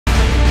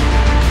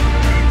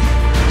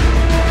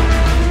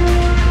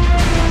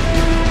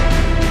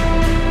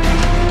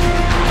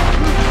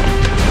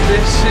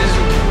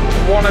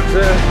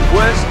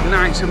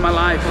nights of my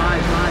life.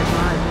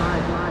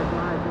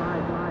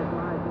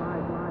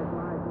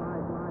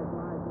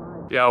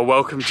 Yo,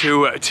 welcome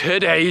to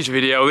today's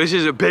video. This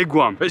is a big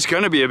one. It's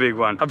gonna be a big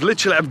one.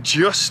 I've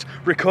just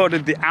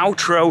recorded the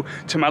outro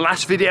to my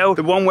last video,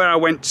 the one where I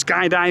went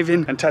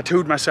skydiving and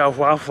tattooed myself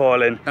while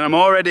falling. And I'm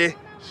already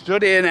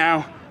stood here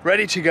now,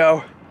 ready to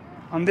go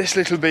on this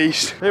little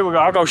beast. Here we go,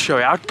 I'll go show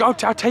you. I'll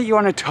take you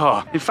on a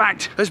tour. In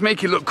fact, let's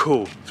make it look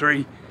cool.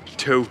 3,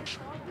 2,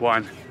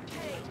 1,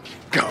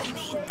 go.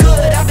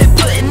 Good, I've been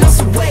putting on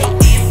some weight.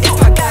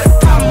 If I got a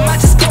problem, I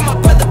just call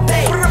my brother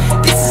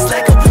babe. This is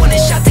like a warning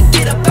shot to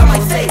get up out my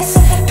face.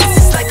 This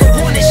is like a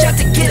warning shot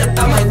to get up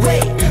out my way.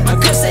 My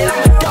girl said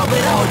I'm a dog,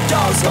 but all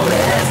dogs go to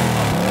heaven.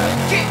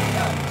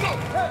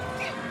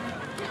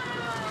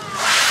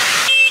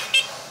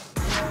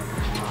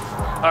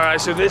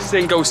 Alright, so this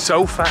thing goes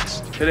so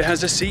fast that it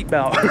has a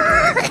seatbelt.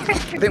 I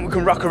think we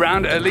can rock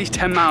around at least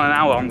 10 miles an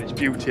hour on this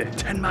beauty.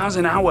 10 miles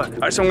an hour.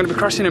 Alright, so I'm gonna be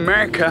crossing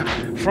America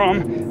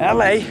from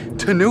LA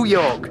to New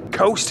York,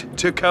 coast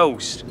to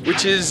coast,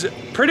 which is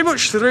pretty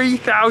much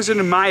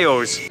 3,000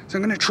 miles. So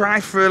I'm gonna try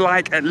for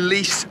like at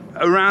least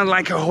around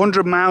like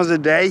 100 miles a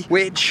day,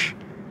 which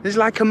is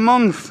like a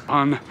month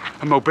on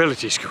a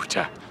mobility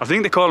scooter. I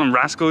think they call them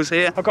rascals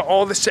here. I've got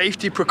all the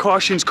safety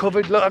precautions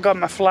covered. Look, I got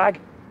my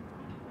flag.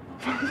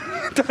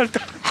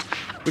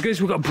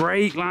 Because we've got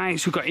brake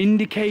lights, we've got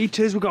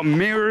indicators, we've got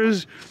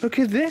mirrors. Look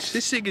at this.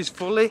 This thing is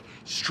fully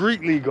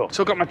street legal.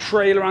 So I've got my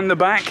trailer on the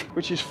back,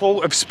 which is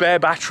full of spare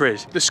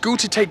batteries. The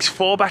scooter takes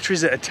 4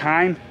 batteries at a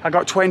time. I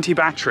got 20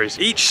 batteries.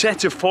 Each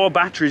set of 4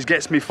 batteries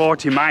gets me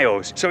 40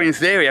 miles. So in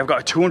theory, I've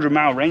got a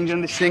 200-mile range on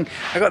this thing.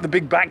 I got the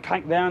big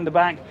backpack there on the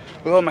back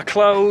with all my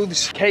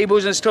clothes,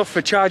 cables and stuff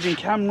for charging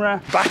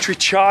camera, battery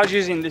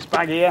chargers in this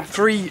bag here.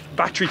 3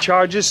 battery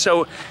chargers,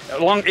 so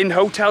in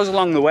hotels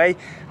along the way,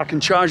 I can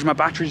charge my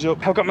batteries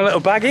up. I've got my little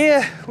bag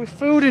here with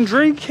food and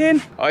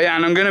drinking. Oh yeah,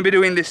 and I'm gonna be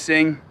doing this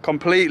thing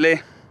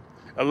completely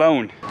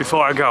alone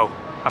before I go.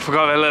 I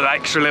forgot a little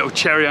extra little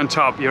cherry on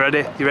top. You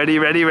ready? You ready?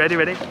 You ready? You ready?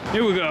 Ready?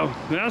 Here we go.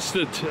 That's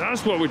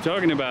what we're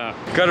talking about.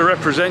 Gotta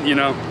represent, you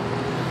know.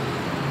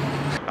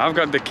 I've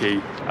got the key.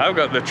 I've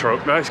got the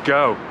truck. Let's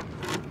go.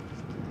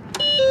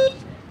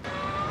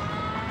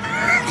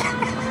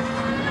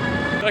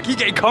 I keep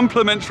getting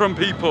compliments from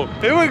people.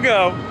 Here we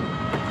go.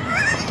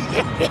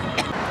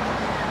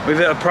 We've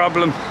hit a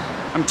problem.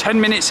 I'm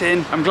 10 minutes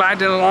in, I'm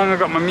gliding along, I've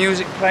got my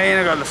music playing,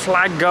 I've got the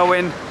flag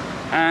going,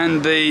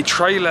 and the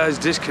trailer is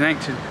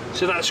disconnected.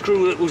 So that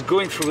screw that was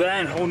going through there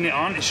and holding it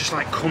on, it's just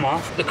like come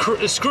off.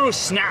 The screw is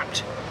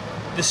snapped.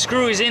 The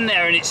screw is in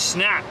there and it's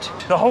snapped.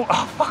 The whole,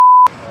 oh fuck.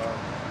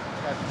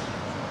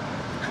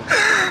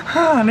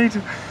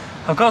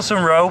 I've got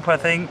some rope, I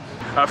think.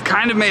 I've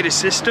kind of made a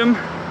system.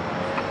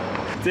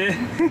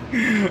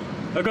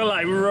 I've got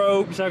like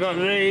ropes, I've got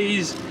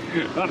these.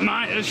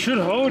 That should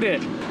hold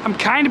it. I'm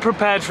kind of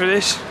prepared for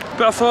this,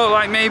 but I thought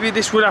like maybe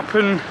this would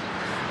happen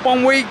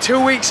 1 week,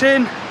 2 weeks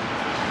in,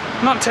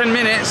 not 10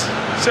 minutes.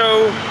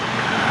 So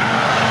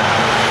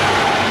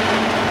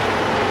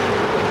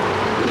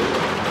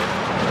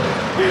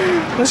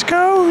let's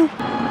go.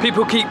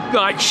 People keep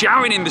like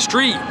shouting in the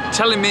street,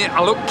 telling me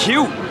I look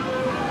cute.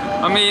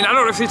 I mean, I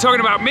don't know if they're talking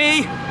about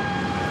me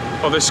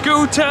or the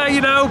scooter,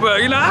 you know,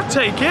 but you know, I'll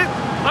take it.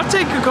 I'll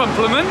take a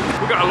compliment.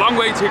 We've got a long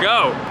way to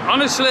go.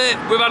 Honestly,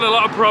 we've had a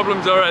lot of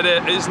problems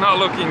already. It's not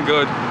looking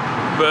good.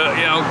 But,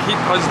 you know, keep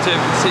positive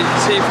and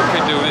see if we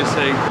can do this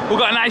thing. We've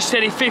got a nice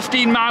steady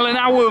 15 mile an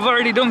hour. We've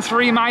already done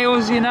 3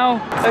 miles, you know.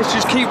 Let's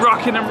just keep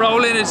rocking and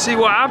rolling and see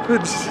what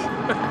happens.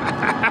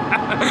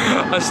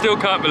 I still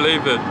can't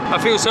believe it. I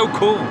feel so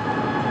cool.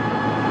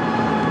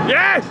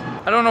 Yes!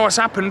 I don't know what's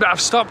happened, but I've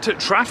stopped at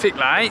traffic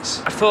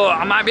lights. I thought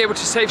I might be able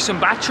to save some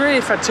battery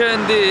if I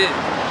turned the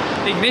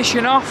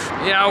ignition off,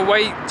 you know,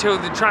 wait till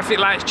the traffic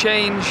lights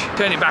change,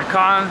 turn it back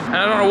on. And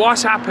I don't know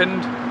what's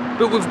happened,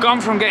 but we've gone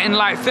from getting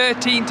like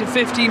 13 to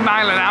 15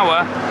 mile an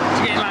hour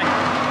to getting like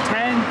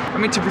 10. I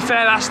mean, to be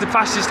fair, that's the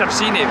fastest I've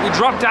seen it. We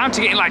dropped down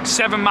to getting like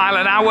 7 mile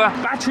an hour.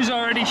 Battery's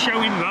already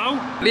showing low.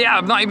 Yeah,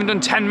 I've not even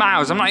done 10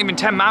 miles. I'm not even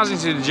 10 miles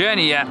into the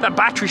journey yet. That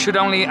battery should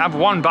only have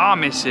 1 bar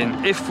missing.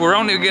 If we're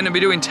only going to be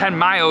doing 10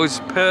 miles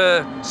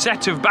per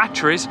set of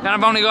batteries, then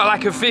I've only got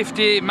like a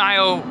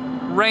 50-mile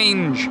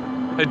range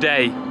a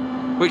day,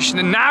 which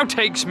now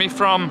takes me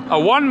from a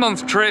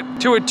 1-month trip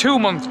to a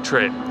 2-month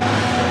trip.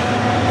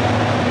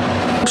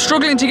 I'm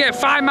struggling to get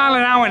 5 mile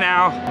an hour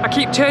now. I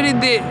keep turning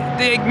the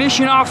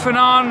ignition off and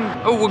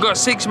on. Oh, we've got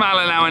 6 mile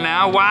an hour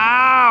now.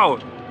 Wow!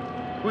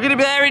 We're gonna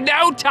be there in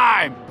no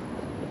time.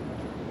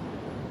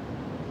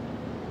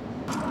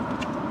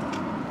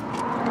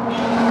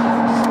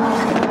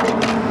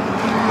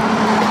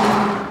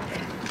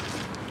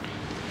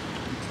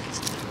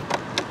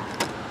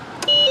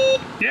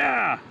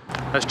 Yeah!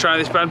 Let's try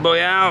this bad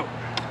boy out.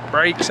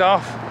 Brakes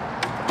off.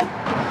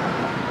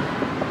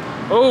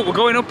 Oh, we're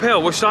going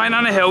uphill. We're starting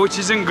on a hill, which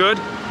isn't good.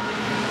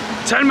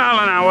 10 mile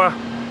an hour.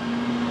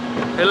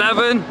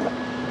 11,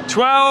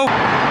 12.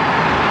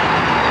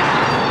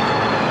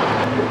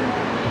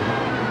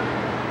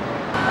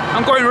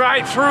 I'm going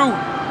right through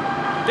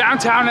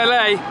downtown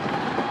LA.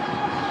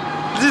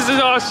 This is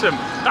awesome.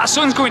 That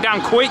sun's going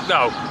down quick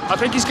though. I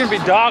think it's going to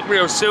be dark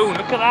real soon.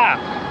 Look at that.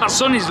 That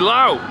sun is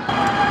low.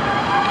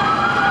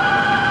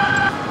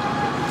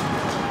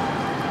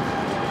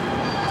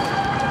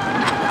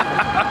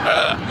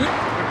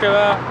 Look at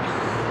that.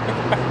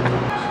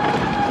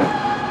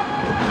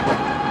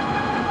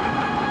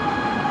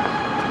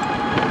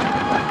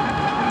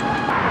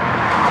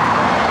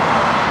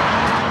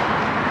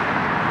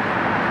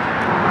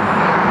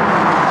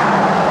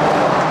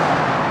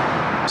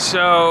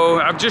 So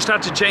I've just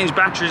had to change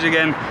batteries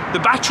again. The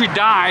battery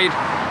died.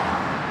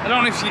 I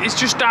don't know if it's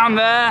just down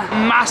there.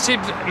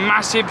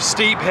 Massive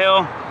steep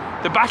hill.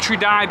 The battery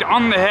died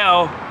on the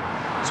hill.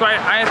 So I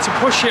had to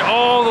push it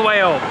all the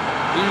way up.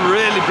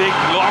 Really big,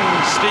 long,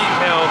 steep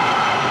hill.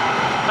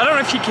 I don't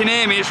know if you can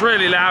hear me, it's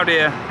really loud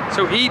here.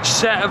 So each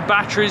set of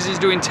batteries is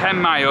doing 10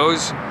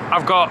 miles.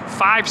 I've got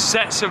 5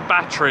 sets of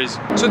batteries.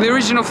 So the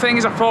original thing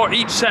is I thought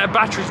each set of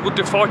batteries would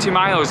do 40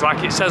 miles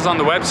like it says on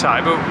the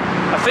website, but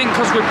I think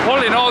because we're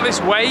pulling all this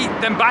weight,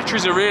 then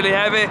batteries are really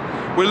heavy,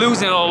 we're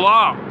losing a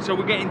lot. So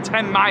we're getting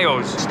 10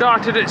 miles.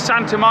 Started at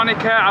Santa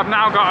Monica, I've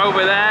now got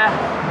over there.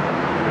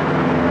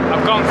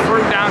 I've gone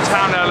through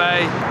downtown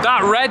LA.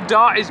 That red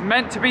dot is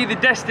meant to be the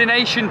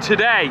destination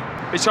today.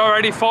 It's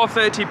already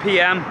 4:30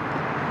 p.m.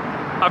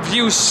 I've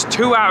used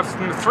 2 out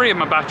of 3 of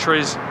my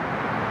batteries.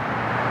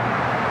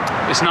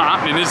 It's not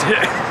happening, is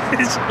it?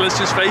 Let's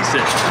just face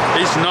it,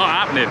 it's not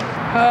happening.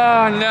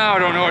 Oh no, I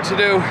don't know what to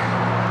do.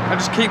 I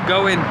just keep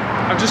going.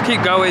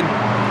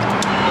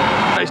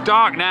 It's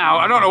dark now.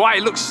 I don't know why,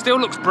 it still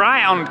looks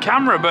bright on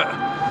camera, but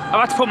I've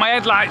had to put my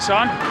headlights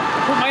on.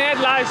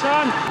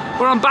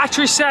 We're on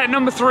battery set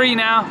number 3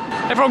 now.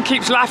 Everyone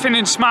keeps laughing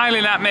and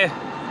smiling at me.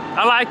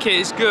 I like it,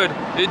 it's good.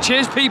 It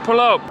cheers people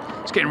up.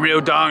 It's getting real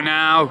dark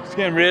now. It's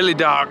getting really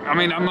dark. I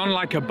mean, I'm on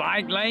like a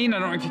bike lane. I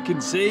don't know if you can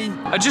see.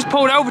 I just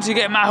pulled over to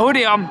get my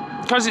hoodie on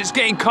because it's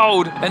getting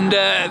cold. And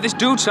this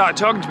dude started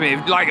talking to me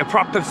like a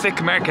proper thick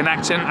American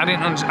accent. I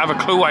didn't have a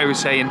clue what he was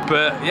saying.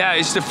 But yeah,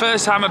 it's the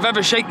first time I've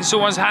ever shaken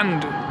someone's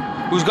hand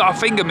who's got a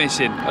finger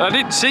missing. And I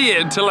didn't see it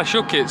until I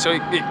shook it, so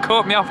it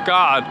caught me off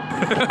guard.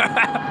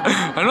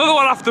 Another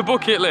one off the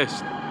bucket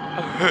list.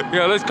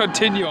 Yeah, let's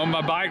continue on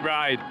my bike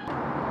ride.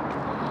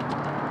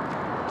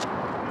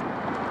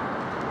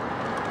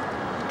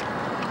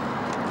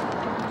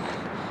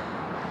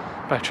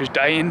 Battery's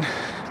dying.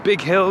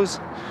 Big hills.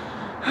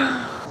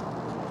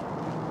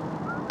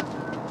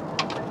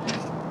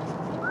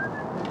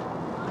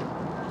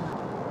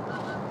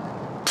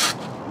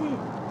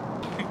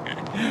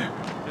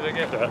 Did I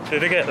get that?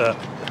 Did I get that?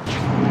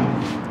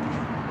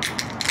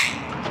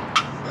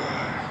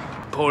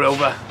 Pulled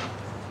over.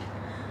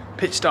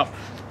 Pit stop.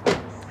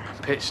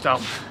 Pit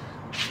stop.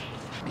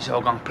 It's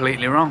all gone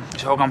completely wrong.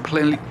 It's all gone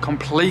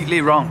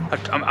completely wrong.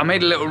 I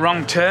made a little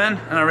wrong turn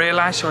and I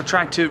realised, so I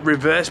tried to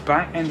reverse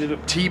back, ended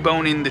up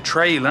T-boning the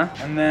trailer,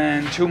 and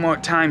then 2 more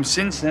times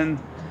since then,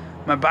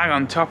 my bag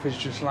on top is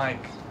just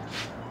like,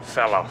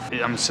 fell off.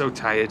 I'm so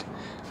tired.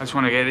 I just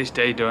want to get this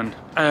day done.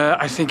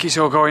 I think it's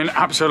all going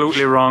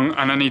absolutely wrong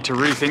and I need to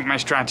rethink my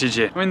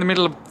strategy. I'm in the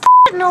middle of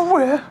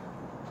nowhere.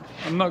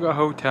 I've not got a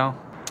hotel.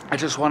 I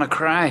just want to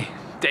cry.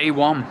 Day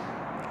 1.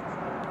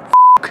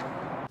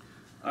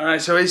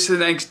 Alright, so it's the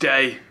next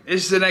day.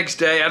 It's the next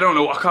day. I don't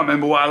know, I can't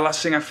remember what the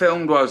last thing I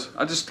filmed was.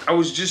 I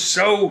was just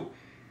so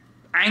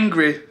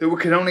angry that we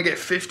could only get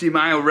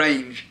 50-mile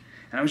range.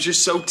 And I was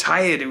just so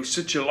tired. It was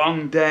such a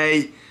long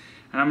day.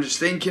 And I'm just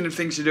thinking of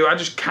things to do. I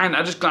just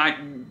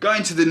like got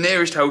into the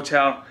nearest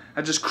hotel.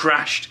 I just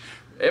crashed.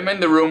 I'm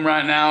in the room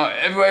right now.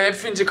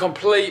 Everything's a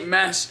complete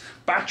mess.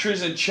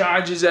 Batteries and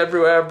chargers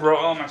everywhere. I brought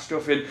all my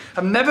stuff in.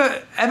 I've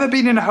never ever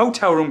been in a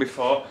hotel room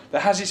before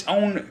that has its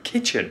own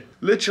kitchen.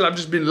 Literally, I've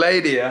just been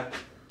laid here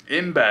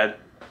in bed,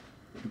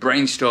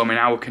 brainstorming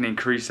how we can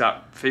increase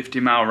that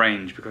 50-mile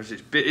range, because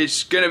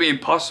it's going to be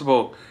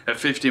impossible at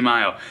 50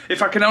 mile.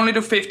 If I can only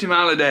do 50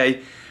 mile a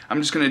day,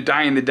 I'm just going to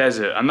die in the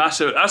desert, and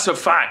that's a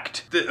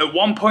fact. At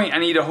one point, I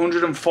need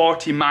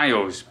 140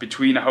 miles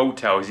between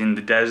hotels in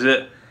the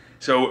desert.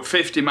 So at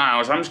 50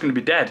 miles, I'm just going to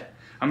be dead.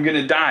 I'm going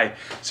to die.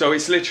 So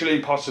it's literally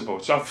impossible.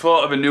 So I've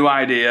thought of a new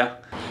idea.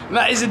 And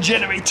that is a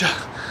generator.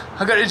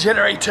 I got a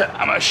generator.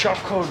 I'm at a shop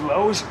called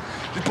Lowe's.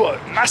 Just bought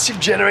a massive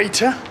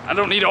generator. I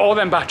don't need all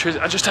them batteries.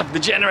 I just have the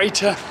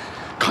generator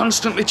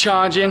constantly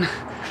charging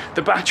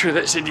the battery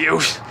that's in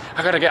use.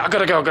 I gotta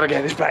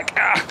get this back.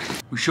 Ah.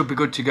 We should be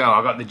good to go.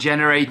 I got the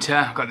generator,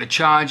 I got the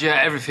charger,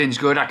 everything's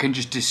good. I can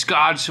just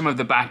discard some of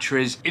the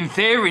batteries. In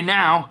theory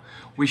now,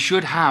 we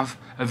should have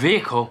a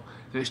vehicle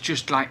that's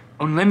just like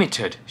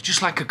unlimited. It's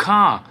just like a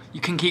car. You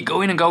can keep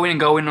going and going and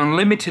going,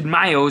 unlimited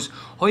miles.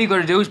 All you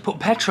gotta do is put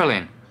petrol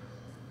in.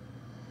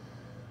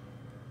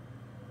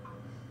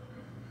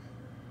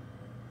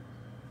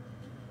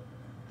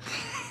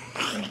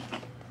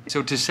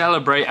 So to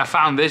celebrate, I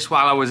found this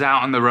while I was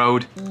out on the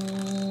road.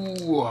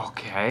 Ooh,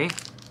 okay.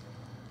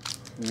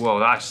 Whoa,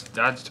 that's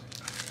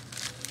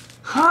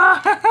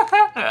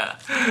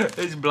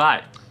it's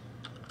black.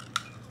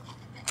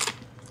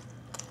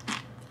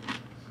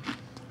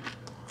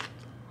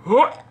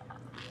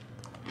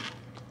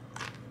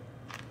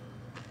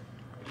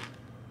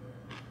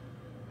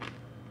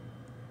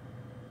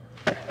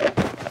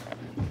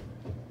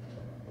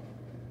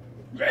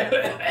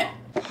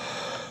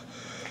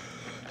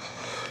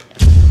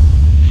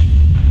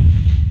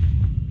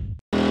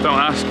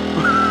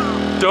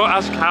 don't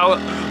ask how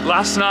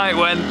last night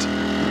went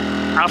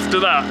after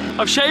that.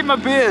 I've shaved my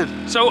beard.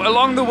 So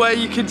along the way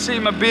you can see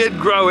my beard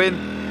growing,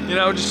 you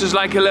know, just as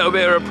like a little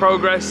bit of a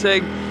progress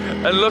thing.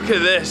 And look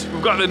at this,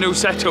 we've got the new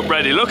setup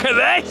ready. Look at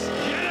this!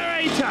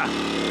 Generator!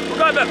 We've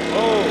got the,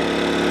 oh,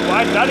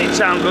 why, that didn't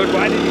sound good,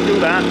 why did you do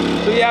that?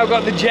 So yeah, I've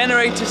got the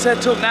generator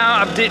set up now.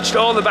 I've ditched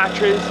all the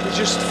batteries. There's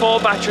just 4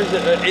 batteries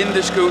that are in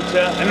the scooter.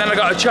 And then I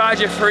got a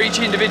charger for each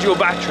individual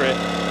battery.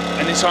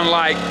 And it's on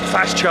like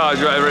fast charge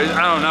or whatever it is,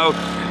 I don't know.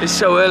 It's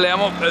so early,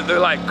 I'm up at the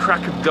like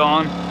crack of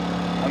dawn.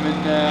 I'm in,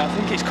 I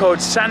think it's called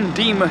San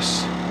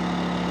Dimas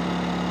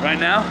right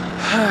now.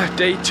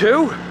 Day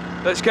 2,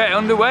 let's get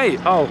underway.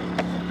 Oh,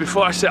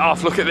 before I set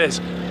off, look at this.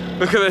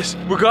 Look at this,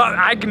 we got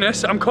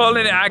Agnes, I'm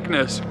calling it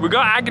Agnes. We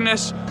got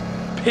Agnes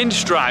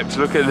pinstripes,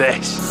 look at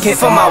this. Can't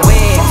for my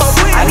wins,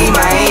 I need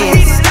my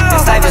hands.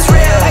 This life is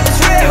real,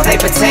 if they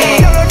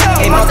pretend.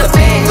 Aim off the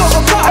bench,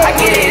 I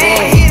get it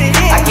in.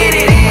 I get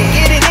it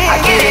in,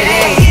 I get it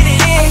in.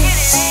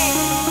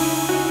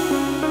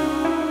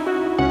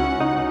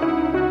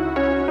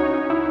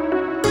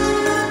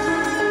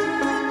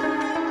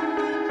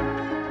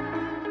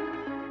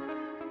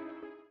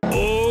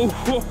 Oh,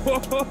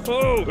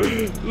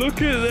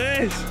 look at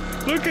this!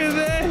 Look at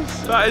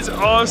this! That is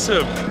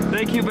awesome!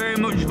 Thank you very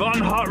much, Von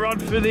Hot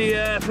Rod, for the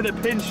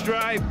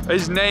pinstripe.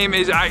 His name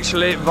is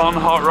actually Von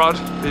Hot Rod.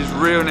 His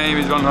real name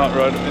is Von Hot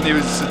Rod, and he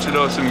was such an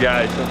awesome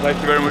guy. So thank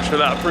you very much for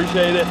that.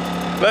 Appreciate it.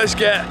 Let's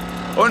get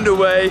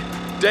underway.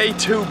 Day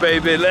 2,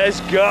 baby. Let's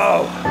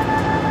go.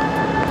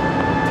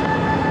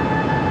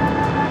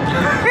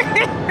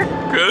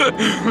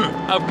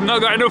 I've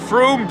not got enough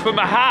room for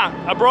my hat.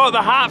 I brought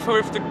the hat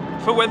for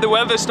when the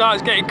weather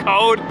starts getting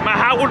cold. My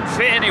hat wouldn't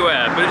fit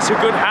anywhere, but it's a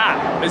good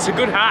hat. It's a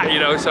good hat, you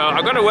know, so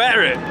I've got to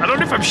wear it. I don't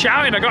know if I'm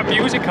shouting, I got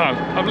music on.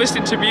 I'm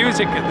listening to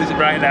music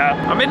right now.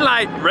 I'm in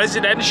like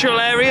residential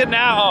area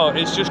now. Oh,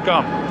 it's just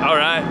gone. All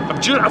right.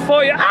 I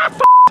thought you,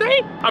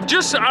 I've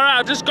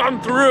just gone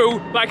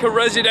through like a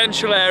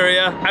residential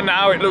area, and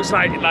now it looks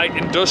like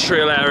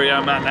industrial area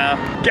I'm at now.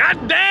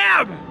 God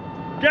damn!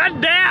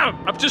 God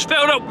damn! I've just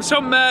filled up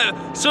some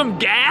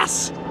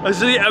gas, as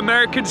the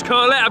Americans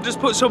call it. I've just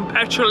put some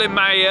petrol in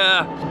my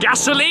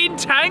gasoline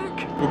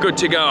tank. We're good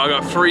to go. I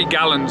got 3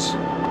 gallons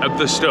of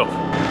the stuff.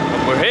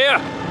 And we're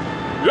here.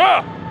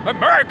 Yeah!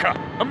 America!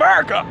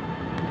 America!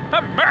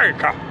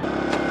 America!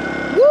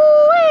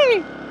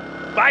 Woo-wee!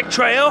 Bike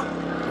trail.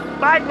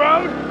 Bike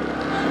road.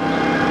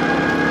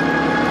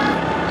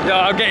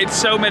 Yeah, I'm getting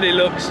so many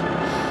looks.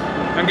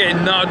 I'm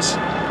getting nods.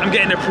 I'm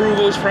getting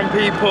approvals from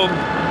people.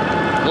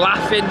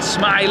 Laughing,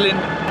 smiling.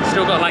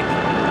 Still got like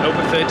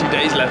over 30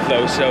 days left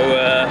though, so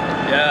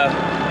yeah.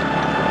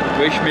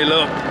 Wish me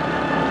luck.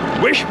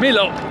 Wish me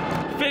luck.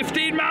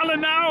 15 miles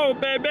an hour,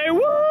 baby.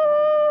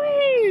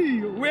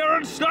 Woo! We're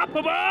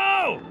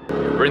unstoppable.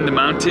 We're in the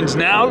mountains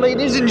now,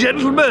 ladies and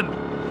gentlemen.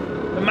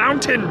 The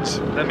mountains.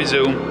 Let me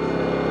zoom.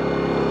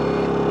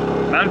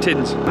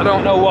 Mountains. I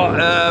don't know what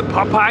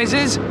Popeyes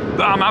is,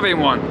 but I'm having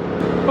one.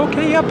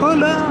 Okay, I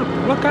pull up,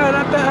 walk out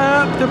at the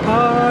after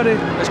party.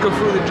 Let's go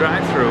through the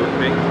drive-thru.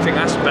 I think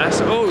that's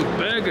best. Oh,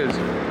 burgers.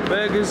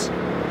 Burgers,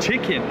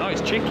 chicken. Oh,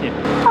 it's chicken.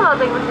 Hello,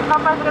 big Mr.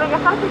 Popeyes. We're gonna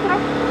get something today.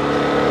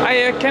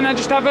 Hey, can I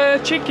just have a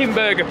chicken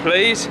burger,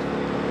 please?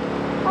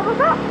 What was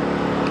that?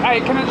 Hey,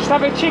 can I just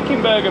have a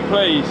chicken burger,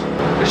 please?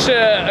 Just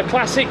a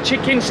classic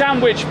chicken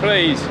sandwich,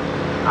 please.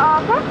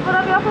 Okay, will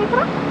that be okay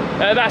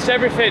today? That's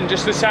everything,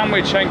 just the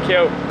sandwich, thank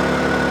you.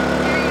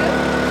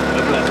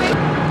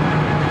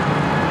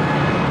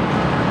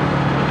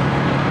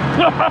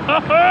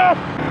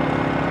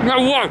 No,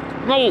 what?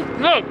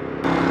 No.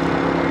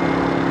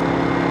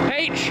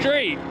 H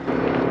Street.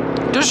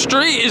 The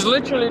street is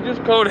literally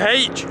just called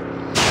H.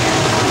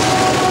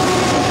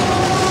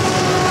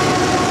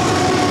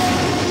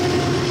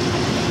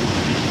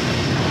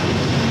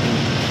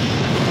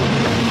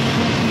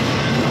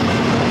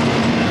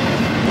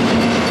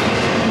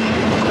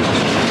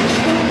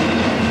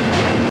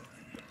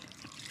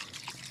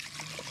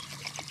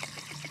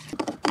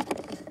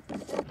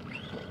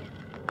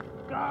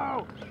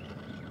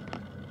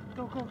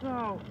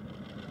 Go.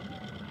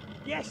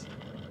 Yes.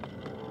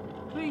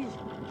 Please.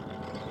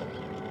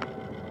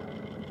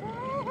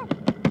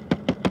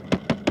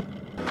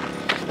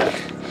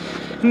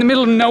 In the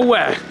middle of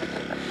nowhere.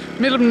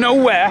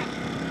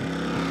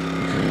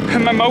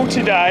 And my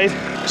motor died.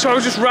 So I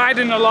was just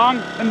riding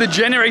along and the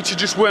generator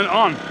just weren't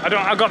on.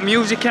 I got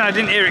music and I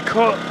didn't hear it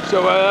cut.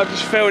 So I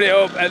just filled it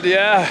up and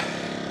yeah.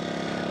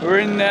 We're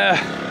in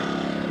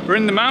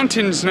the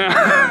mountains now.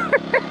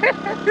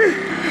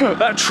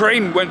 That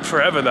train went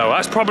forever though.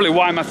 That's probably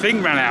why my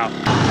thing ran out.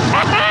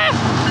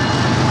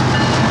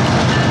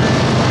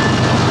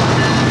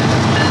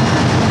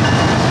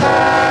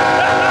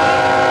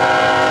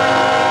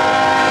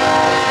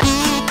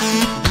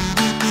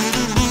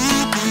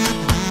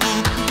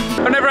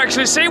 I've never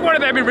actually seen one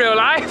of them in real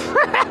life.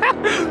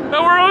 They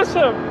were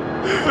awesome.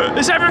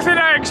 It's everything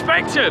I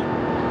expected.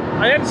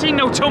 I hadn't seen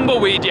no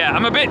tumbleweed yet.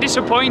 I'm a bit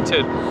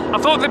disappointed. I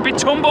thought there'd be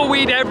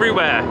tumbleweed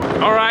everywhere.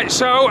 All right,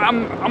 so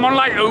I'm on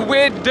like a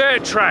weird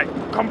dirt track,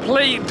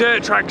 complete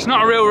dirt track. It's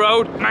not a real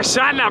road. My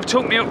sat-nav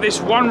took me up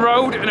this one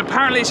road, and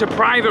apparently it's a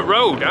private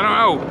road. I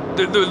don't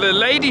know. The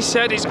lady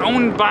said it's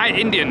owned by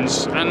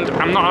Indians, and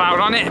I'm not allowed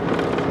on it.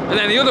 And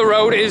then the other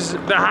road is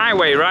the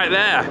highway right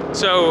there.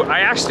 So I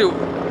asked her,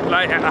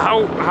 like,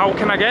 how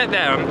can I get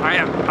there?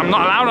 I'm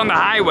not allowed on the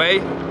highway,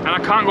 and I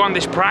can't go on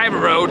this private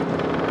road.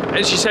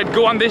 And she said,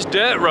 go on this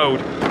dirt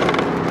road.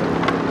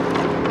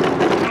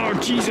 Oh,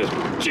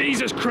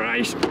 Jesus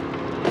Christ.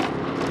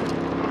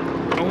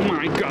 Oh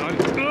my God.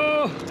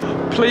 Oh.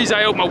 Please,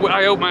 I hope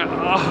I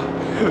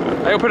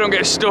don't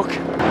get stuck.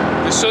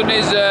 The sun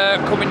is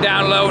coming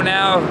down low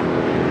now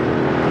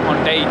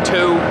on day 2.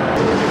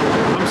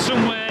 I'm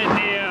somewhere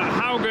near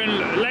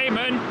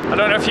Haugen-Lehmann. I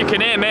don't know if you can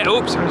hear me.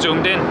 Oops, I'm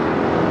zoomed in.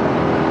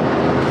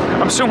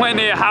 I'm somewhere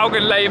near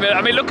Haugen-Lehmann.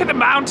 I mean, look at the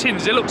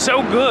mountains. They look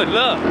so good.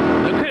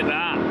 Look at that.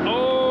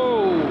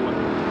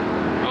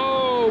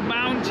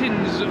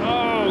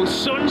 Oh,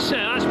 sunset,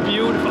 that's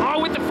beautiful.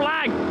 Oh, with the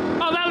flag.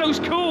 Oh, that looks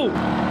cool.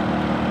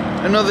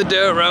 Another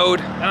dirt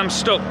road, and I'm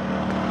stuck.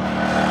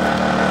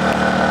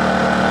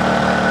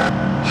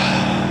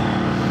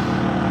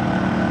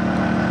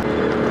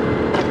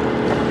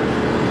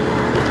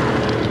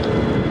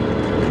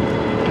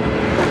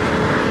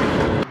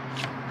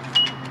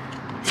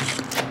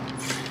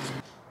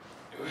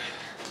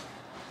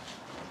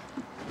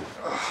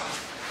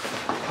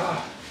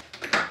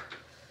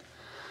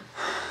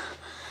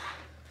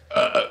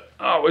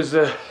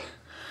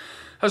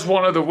 That was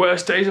one of the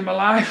worst days of my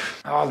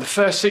life. Oh, the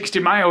first 60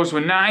 miles were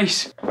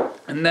nice.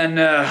 And then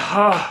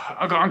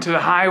I got onto the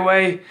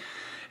highway.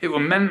 It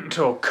was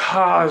mental,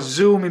 cars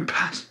zooming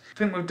past. I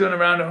think we've done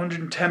around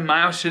 110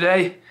 miles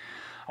today.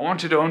 I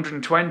wanted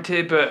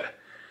 120, but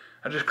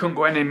I just couldn't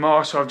go any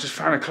more, so I've just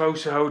found a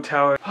closer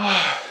hotel.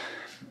 I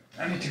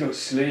need to go to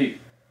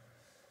sleep.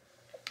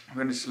 I'm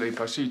gonna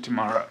sleep. I'll see you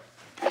tomorrow.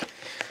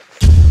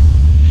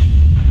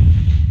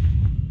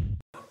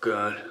 Oh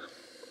God.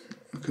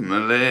 Look at my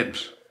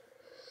lips.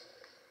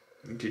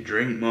 I need to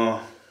drink more.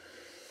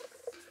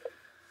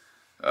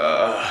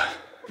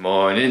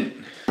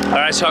 Morning.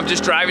 Alright, so I'm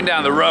just driving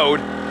down the road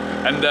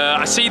and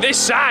I see this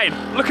sign.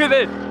 Look at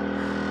it.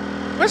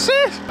 What's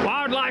this?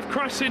 Wildlife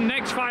crossing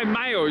next 5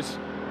 miles.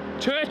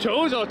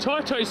 Turtles or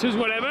tortoises,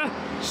 whatever.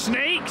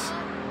 Snakes.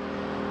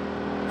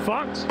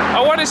 Fox.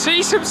 I want to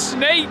see some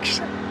snakes.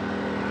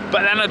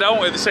 But then I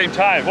don't at the same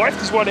time. What if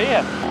there's one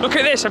here? Look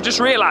at this, I've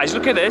just realised,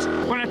 look at this.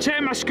 When I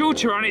turn my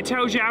scooter on, it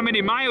tells you how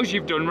many miles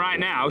you've done right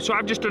now. So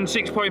I've just done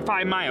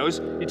 6.5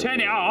 miles. You turn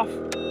it off,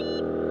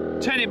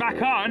 turn it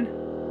back on.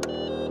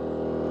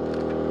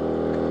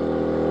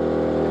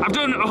 I've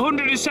done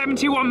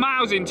 171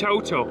 miles in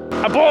total.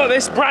 I bought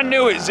this brand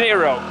new at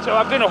 0. So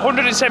I've done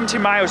 170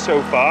 miles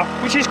so far,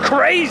 which is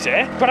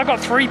crazy. But I've got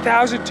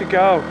 3,000 to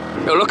go.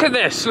 Oh, look at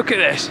this, look at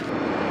this.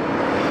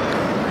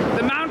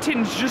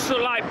 Mountains just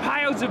look like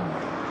piles of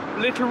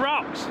little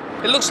rocks.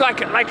 It looks like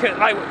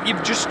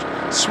you've just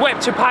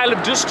swept a pile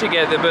of dust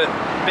together, but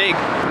big.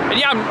 And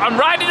yeah, I'm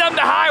riding on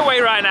the highway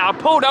right now. I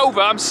pulled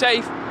over, I'm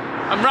safe.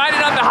 I'm riding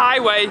on the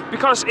highway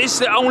because it's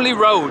the only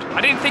road.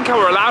 I didn't think I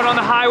were allowed on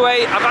the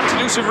highway. I've had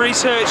to do some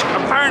research.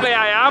 Apparently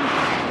I am.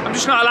 I'm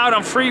just not allowed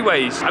on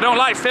freeways. I don't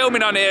like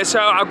filming on here, so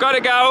I've got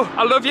to go.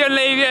 I love you and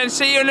leave you and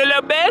see you in a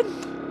little bit.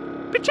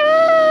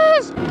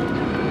 Bitches!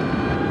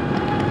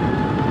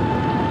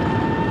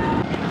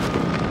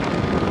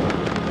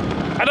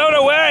 I don't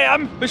know where I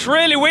am. It's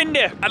really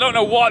windy. I don't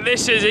know what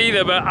this is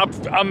either, but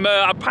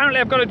apparently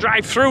I've got to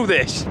drive through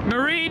this.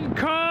 Marine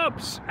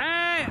Corps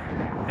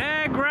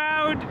Air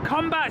Ground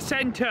Combat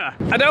Center.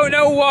 I don't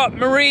know what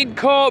Marine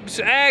Corps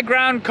Air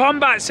Ground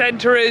Combat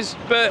Center is,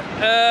 but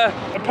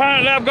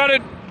apparently I've got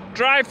to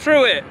drive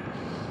through it.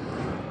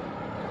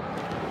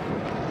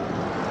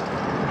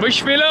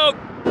 Wish me luck.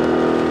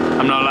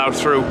 I'm not allowed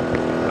through.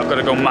 I've got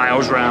to go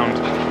miles round.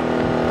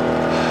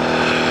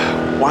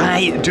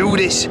 Why do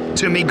this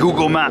to me,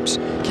 Google Maps?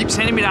 Keep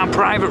sending me down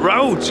private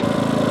roads.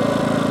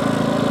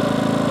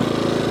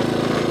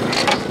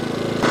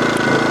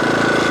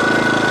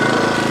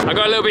 I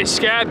got a little bit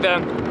scared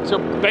then. So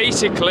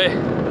basically,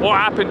 what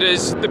happened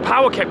is the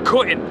power kept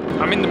cutting.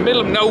 I'm in the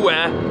middle of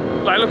nowhere.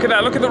 Like, look at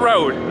that, look at the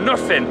road,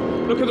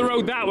 nothing. Look at the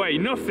road that way,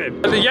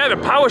 nothing. And then, yeah, the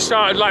power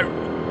started like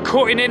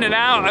cutting in and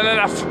out, and then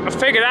I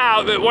figured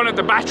out that one of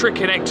the battery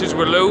connectors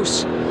were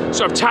loose.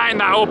 So I've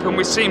tightened that up and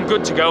we seem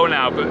good to go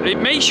now. But it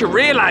makes you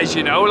realise,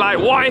 you know, like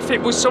what if it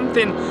was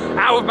something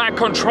out of my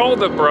control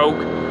that broke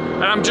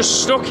and I'm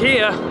just stuck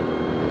here,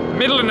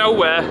 middle of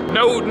nowhere,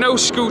 no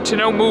scooter,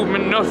 no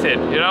movement,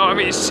 nothing, you know? I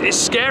mean, it's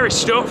scary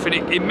stuff, and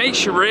it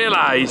makes you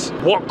realise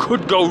what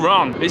could go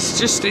wrong. It's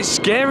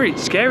scary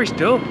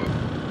stuff.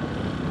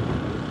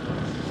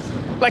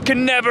 Like a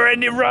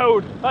never-ending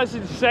road. That's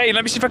insane.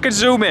 Let me see if I can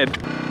zoom in.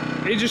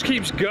 It just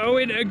keeps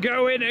going and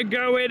going and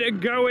going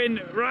and going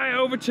right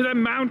over to the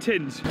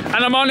mountains. And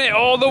I'm on it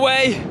all the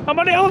way. I'm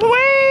on it all the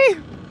way.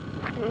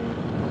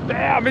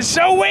 Damn, it's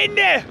so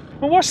windy.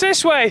 Well, what's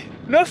this way?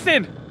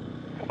 Nothing.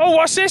 Oh,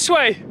 what's this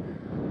way?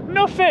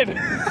 Nothing.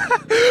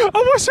 Oh,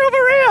 what's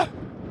over here?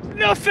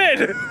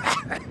 Nothing.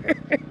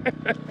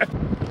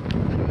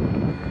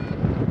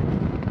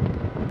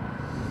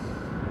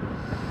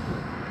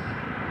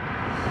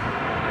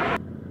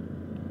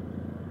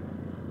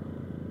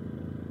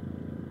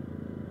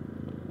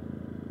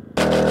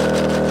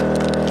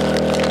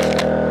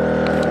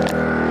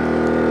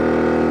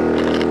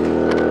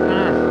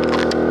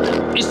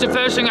 It's the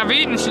first thing I've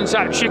eaten since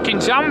that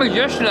chicken sandwich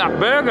yesterday, that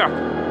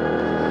burger.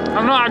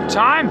 I've not had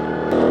time.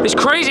 It's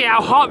crazy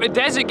how hot the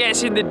desert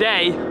gets in the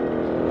day,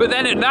 but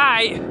then at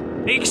night,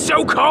 it's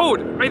so cold.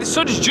 I mean, the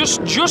sun's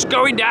just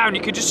going down.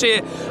 You can just see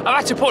it. I've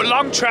had to put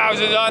long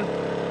trousers on.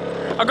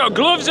 I've got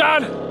gloves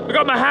on. I've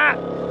got my hat.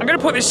 I'm gonna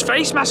put this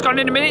face mask on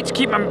in a minute to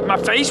keep my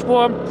face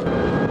warm.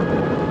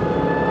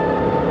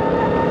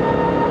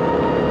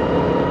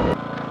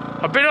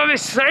 I've been on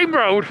this same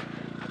road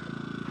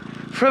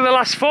for the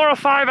last 4 or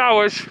 5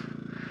 hours.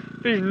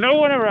 There's no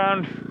one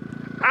around.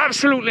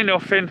 Absolutely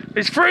nothing.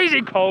 It's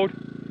freezing cold.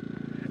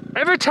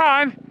 Every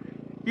time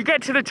you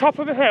get to the top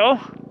of a hill,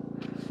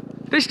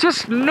 there's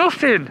just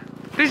nothing.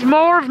 There's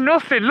more of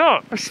nothing.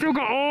 Look, I've still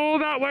got all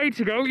that way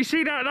to go. You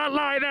see that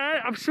light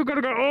there? I've still got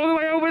to go all the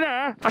way over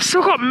there. I've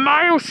still got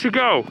miles to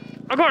go.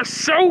 I've got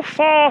so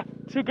far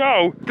to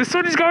go. The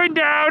sun is going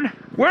down.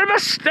 Where am I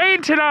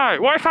staying tonight?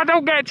 What if I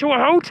don't get to a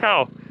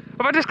hotel?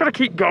 Have I just got to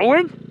keep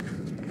going?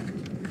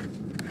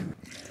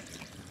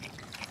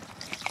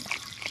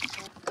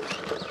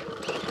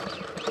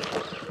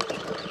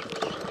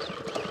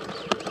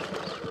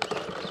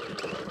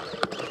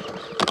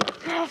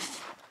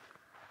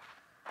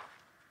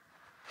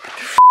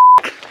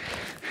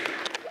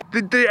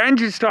 The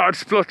engine started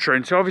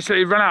spluttering, so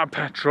obviously it ran out of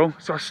petrol.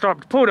 So I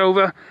stopped, pulled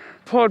over,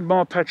 poured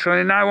more petrol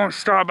in, and now it won't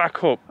start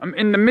back up. I'm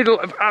in the middle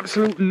of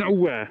absolute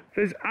nowhere.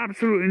 There's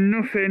absolutely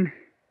nothing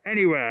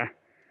anywhere.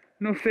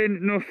 Nothing,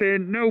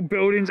 no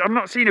buildings. I've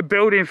not seen a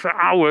building for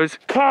hours.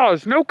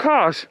 Cars, no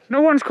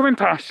one's coming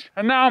past.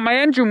 And now my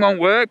engine won't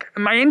work,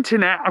 and my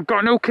internet, I've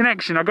got no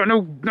connection. I've got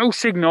no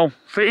signal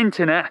for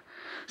internet.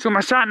 So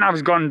my sat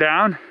nav's gone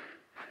down.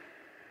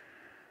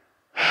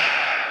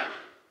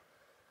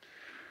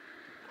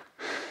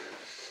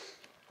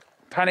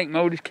 Panic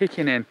mode is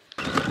kicking in.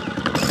 Oh,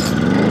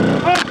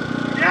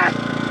 yes!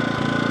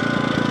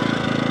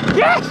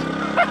 Yes!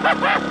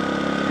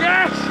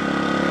 Yes!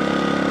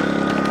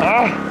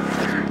 Oh,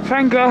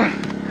 thank God.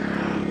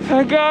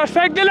 Thank God.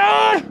 Thank the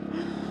Lord!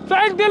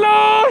 Thank the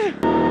Lord!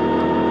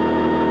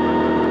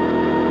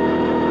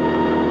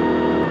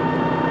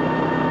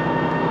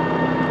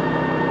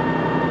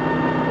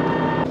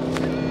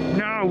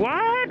 No,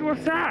 what?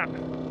 What's that?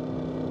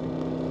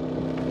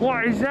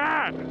 What is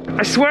that?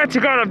 I swear to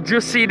God, I've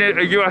just seen a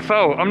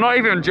UFO. I'm not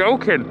even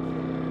joking.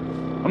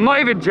 I'm not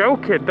even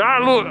joking.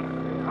 That look,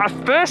 at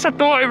first I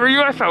thought it was a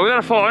UFO, then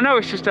I thought, oh no,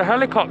 it's just a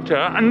helicopter.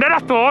 And then I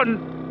thought,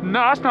 no,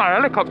 that's not a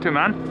helicopter,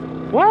 man.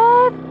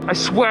 What? I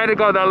swear to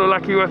God, that looked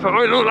like a UFO.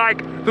 Oh, it looked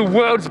like the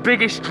world's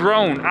biggest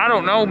drone. I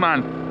don't know,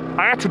 man.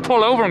 I had to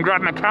pull over and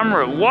grab my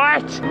camera.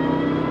 What? I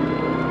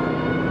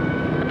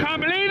can't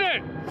believe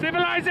it.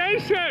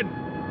 Civilization.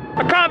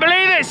 I can't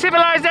believe it.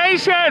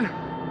 Civilization.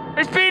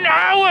 It's been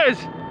hours.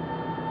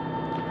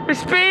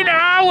 It's been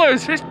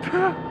hours.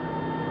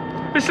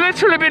 It's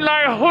literally been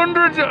like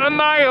hundreds of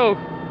miles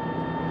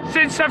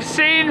since I've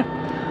seen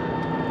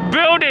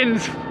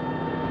buildings.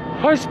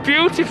 Oh, it's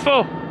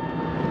beautiful.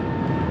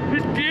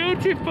 It's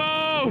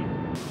beautiful.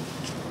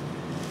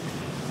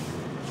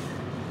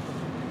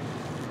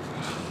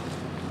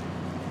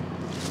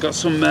 Got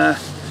some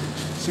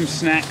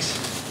snacks,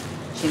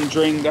 some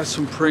drink, got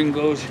some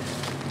Pringles,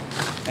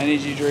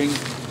 energy drink.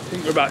 I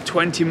think we're about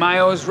 20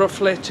 miles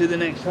roughly to the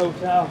next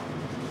hotel.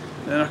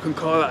 Then I can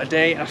call that a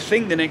day. I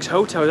think the next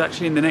hotel is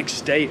actually in the next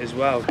state as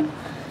well.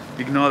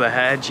 Ignore the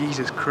hair,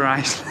 Jesus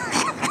Christ.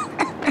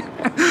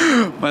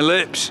 My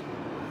lips.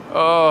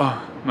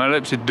 Oh, my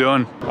lips are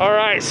done. All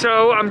right,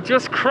 so I'm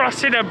just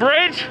crossing a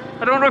bridge.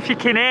 I don't know if you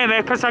can hear me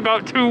because I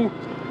got two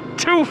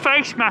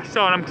face masks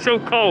on. I'm so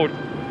cold.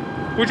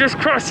 We're just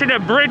crossing a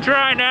bridge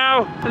right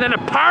now. And then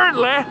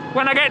apparently,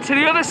 when I get to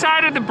the other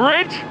side of the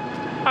bridge,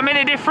 I'm in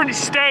a different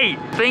state.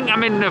 I think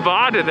I'm in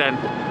Nevada then,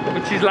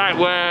 which is like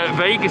where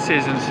Vegas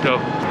is and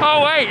stuff.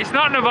 Oh wait, it's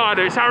not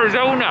Nevada, it's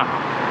Arizona.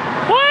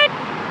 What?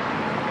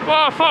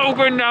 Well, I thought we were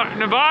going to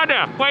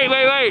Nevada.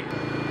 Wait.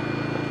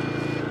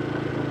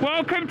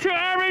 Welcome to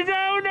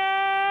Arizona!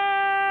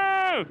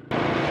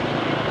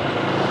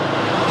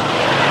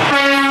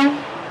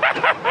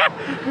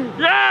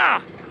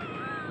 Yeah!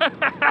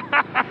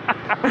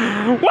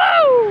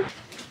 Woo!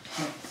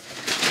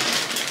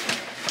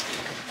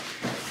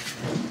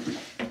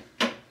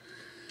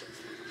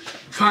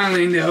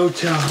 Finally in the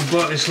hotel, I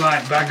bought this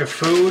like bag of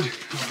food.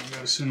 I've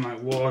got some like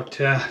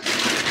water,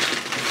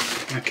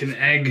 like an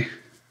egg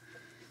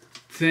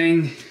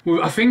thing.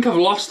 Well, I think I've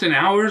lost an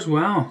hour as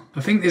well.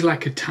 I think there's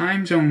like a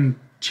time zone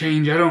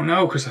change, I don't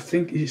know, because I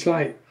think it's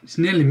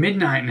nearly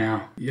midnight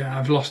now. Yeah,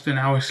 I've lost an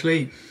hour's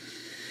sleep.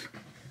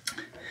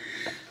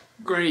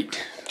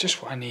 Great.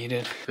 Just what I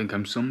needed. I think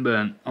I'm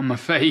sunburnt on my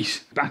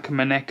face, back of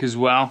my neck as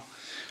well,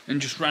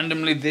 and just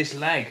randomly this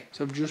leg.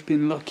 So I've just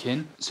been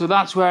looking. So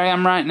that's where I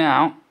am right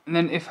now. And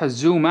then if I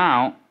zoom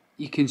out,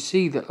 you can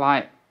see that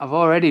like I've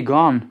already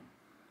gone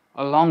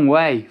a long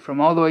way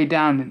from all the way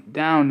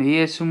down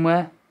here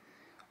somewhere,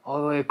 all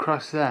the way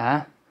across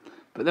there.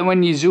 But then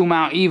when you zoom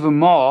out even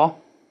more,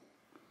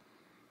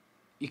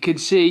 you can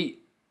see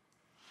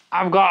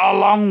I've got a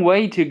long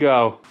way to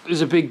go.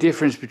 There's a big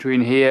difference between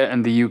here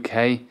and the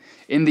UK.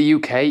 In the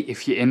UK,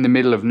 if you're in the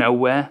middle of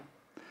nowhere,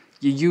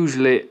 you're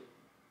usually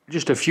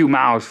just a few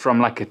miles from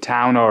like a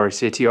town or a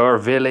city or a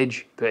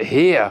village. But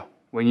here,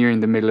 when you're in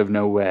the middle of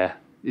nowhere,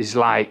 it's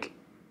like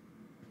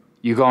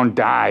you're gonna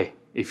die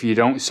if you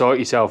don't sort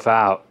yourself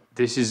out.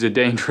 This isn't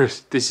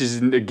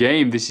a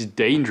game, this is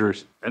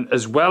dangerous. And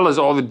as well as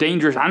all the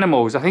dangerous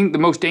animals, I think the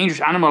most dangerous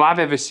animal I've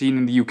ever seen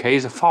in the UK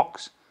is a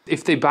fox.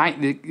 If they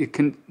bite, it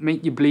can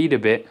make you bleed a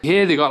bit.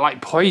 Here they got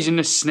like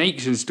poisonous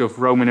snakes and stuff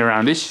roaming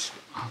around.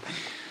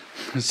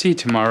 I'll see you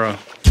tomorrow.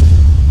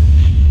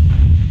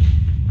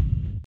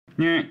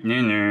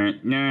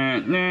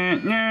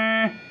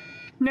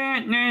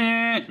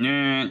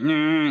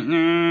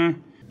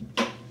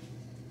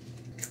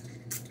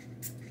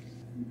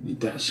 Need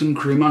that sun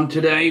cream on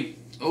today.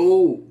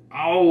 Oh,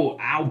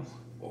 ow.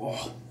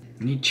 Oh,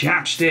 I need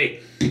chapstick.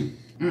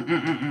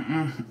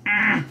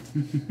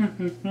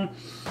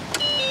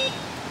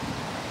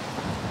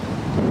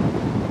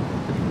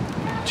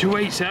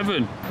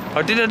 287.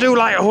 Oh, did I do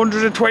like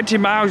 120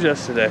 miles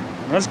yesterday?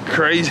 That's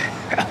crazy.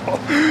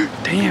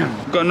 Damn.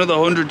 Got another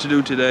 100 to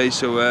do today,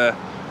 so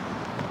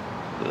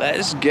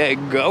let's get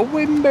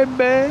going,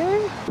 baby.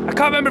 I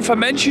can't remember if I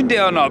mentioned it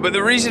or not, but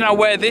the reason I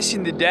wear this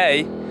in the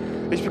day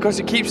is because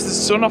it keeps the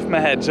sun off my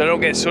head so I don't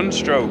get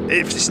sunstroke.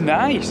 It's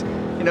nice.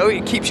 You know,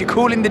 it keeps you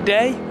cool in the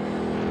day,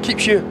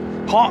 keeps you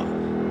hot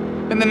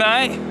in the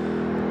night.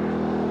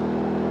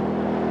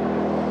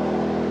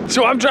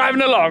 So I'm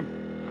driving along.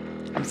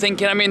 I'm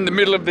thinking I'm in the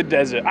middle of the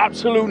desert,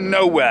 absolute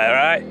nowhere,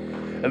 right?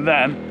 And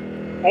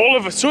then, all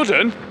of a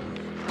sudden,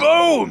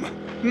 boom!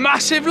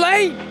 Massive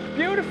lake,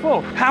 beautiful.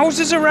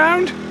 Houses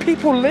around,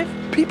 people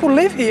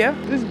live here.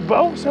 There's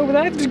boats over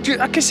there.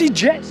 I can see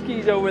jet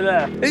skis over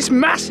there. It's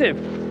massive.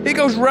 It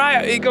goes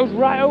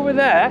right over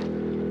there,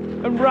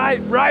 and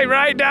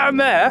right down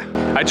there.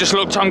 I just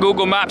looked on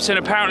Google Maps and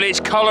apparently it's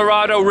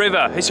Colorado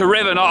River. It's a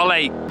river, not a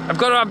lake. I've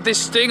got to have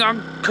this thing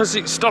on because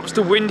it stops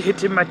the wind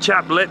hitting my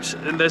chapped lips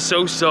and they're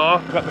so sore.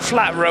 I've got the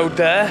flat road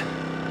there,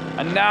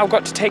 and now I've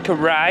got to take a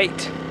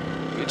right,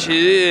 which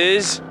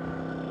is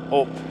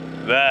up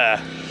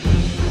there.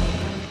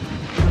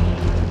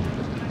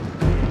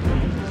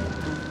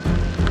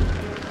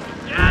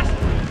 Yes!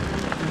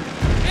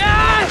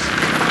 Yes!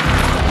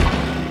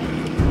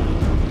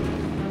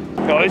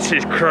 Oh, this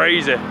is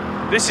crazy.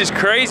 This is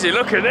crazy,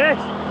 look at this.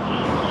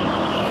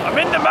 I'm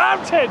in the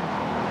mountain.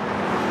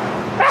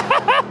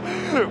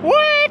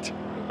 What?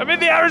 I'm in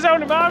the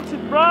Arizona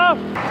mountain, bro.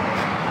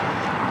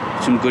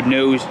 Some good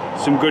news,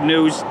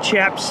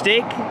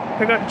 chapstick.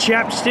 I got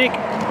chapstick.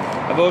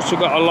 I've also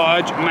got a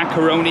large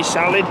macaroni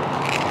salad.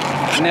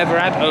 Never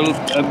had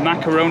a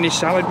macaroni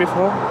salad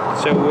before.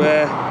 So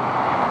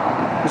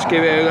let's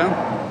give it a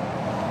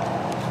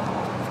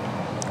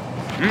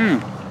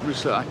go.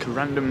 Looks like a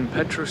random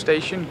petrol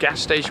station, gas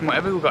station,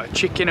 whatever. We've got a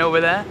chicken over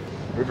there.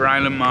 River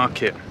Island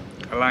Market.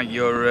 I like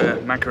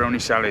your macaroni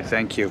salad,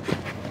 thank you.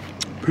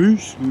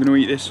 Peace. I'm gonna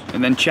eat this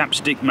and then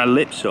chapstick my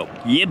lips up.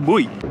 Yeah,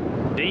 boy.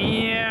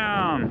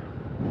 Damn.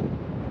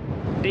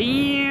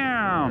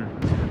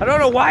 I don't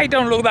know why it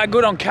don't look that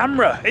good on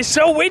camera. It's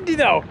so windy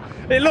though.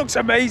 It looks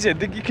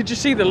amazing. You can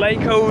just see the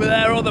lake over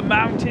there, all the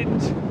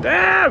mountains.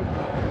 Damn.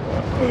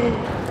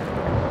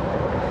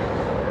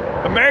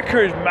 America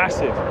is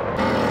massive.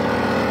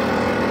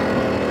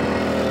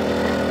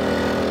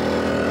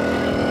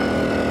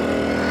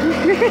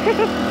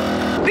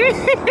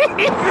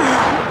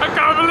 I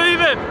can't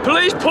believe it!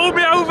 Police pulled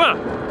me over!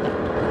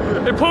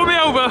 They pulled me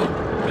over.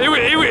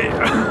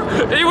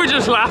 He was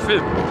just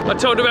laughing. I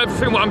told him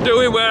everything, what I'm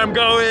doing, where I'm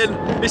going.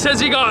 He says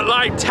he got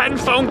like 10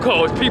 phone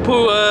calls,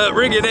 people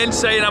ringing in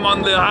saying I'm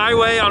on the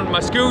highway on my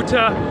scooter.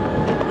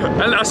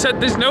 And I said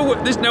there's no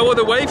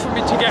other way for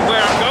me to get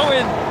where I'm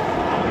going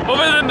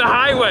other than the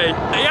highway.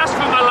 He asked for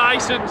my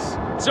license,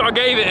 so I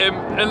gave it him,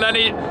 and then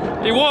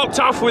he walked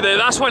off with it.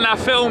 That's when I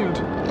filmed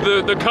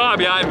the car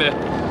behind me.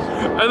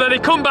 And then he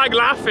come back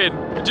laughing.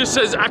 He just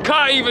says, I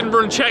can't even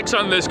run checks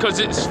on this because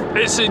it's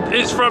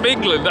from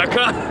England. I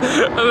can't.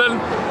 And then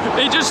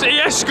he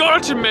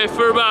escorted me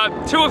for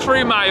about 2 or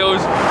 3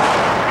 miles,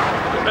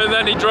 and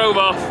then he drove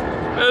off.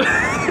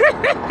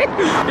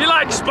 He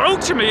like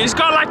spoke to me. He's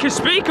got like a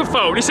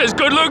speakerphone. He says,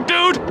 good luck,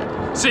 dude.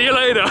 See you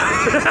later.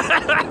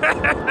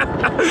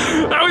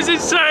 That was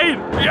insane.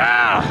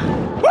 Yeah.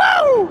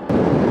 Woo!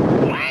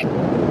 What?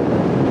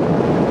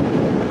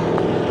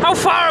 How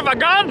far have I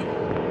gone?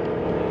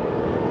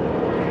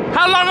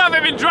 How long have I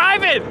been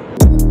driving?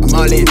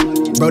 all in.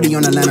 Brody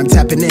on the line, I'm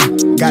tapping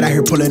in. God out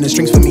here pulling the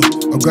strings for me.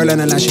 A girl on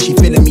the line, she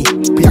feeling me.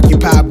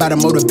 Preoccupied by the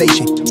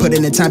motivation. Put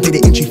in the time, pay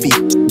the entry fee.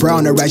 Bro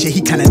on the rise, yeah,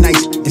 he kinda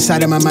nice.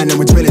 Inside of my mind, no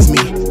one's real as me.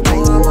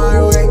 Going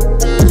my way.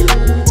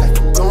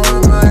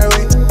 Going my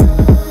way.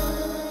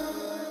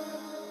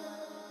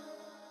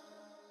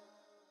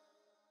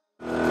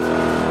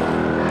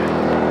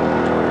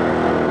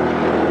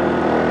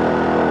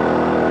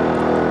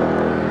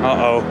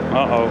 Uh-oh,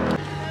 uh-oh.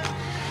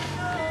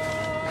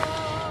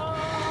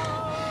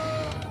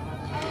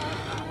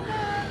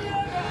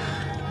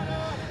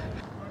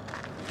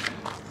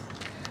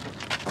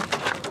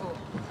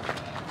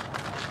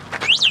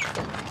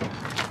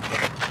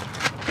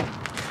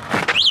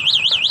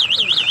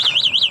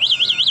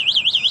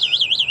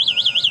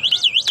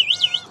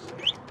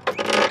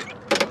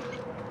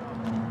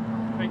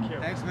 Thank you.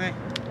 Thanks, mate.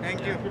 Thank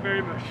you. Thank you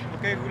very much.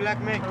 Okay, good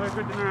luck, mate. Have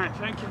a good night.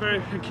 Thank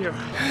you.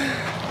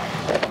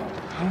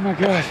 Oh my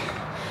God.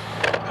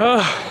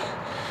 Oh,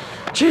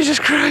 Jesus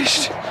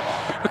Christ.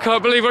 I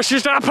can't believe what's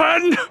just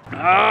happened.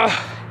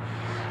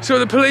 So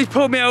the police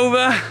pulled me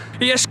over.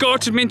 He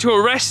escorted me into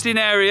a resting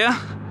area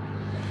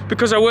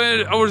because I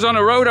was on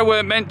a road I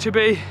weren't meant to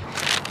be.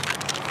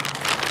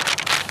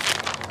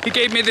 He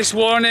gave me this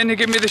warning, he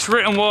gave me this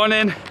written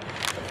warning.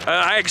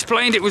 I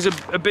explained it was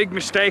a big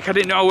mistake. I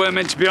didn't know I weren't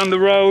meant to be on the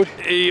road.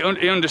 He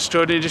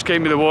understood, he just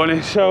gave me the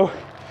warning. So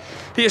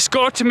he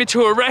escorted me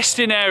to a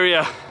resting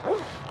area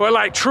where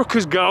like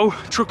truckers go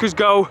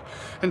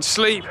and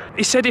sleep.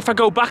 He said if I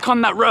go back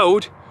on that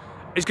road,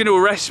 he's going to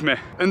arrest me.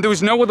 And there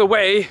was no other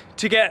way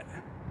to get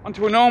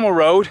onto a normal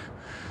road.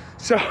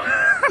 So,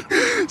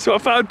 so I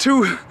found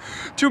two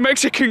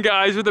Mexican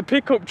guys with a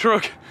pickup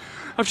truck.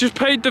 I've just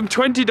paid them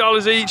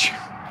 $20 each.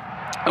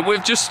 And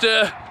we've just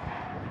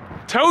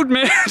told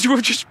me,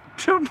 we've just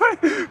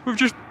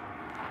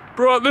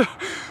brought the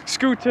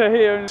scooter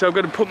here. So I'm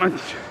going to put my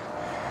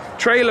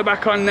trailer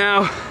back on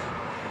now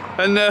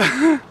and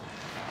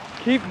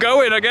keep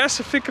going, I guess.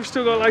 I think I've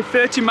still got like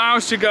 30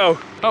 miles to go.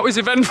 That was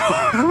eventful.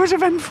 That was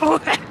eventful.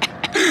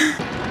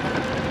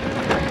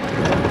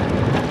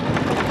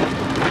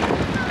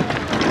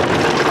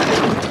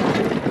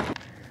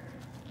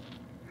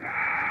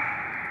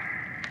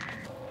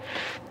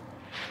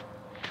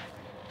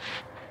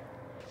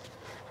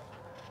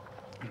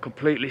 I'm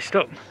completely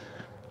stuck.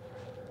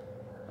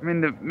 I'm in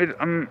the mid.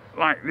 I'm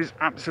like, there's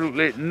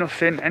absolutely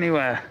nothing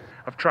anywhere.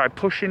 I've tried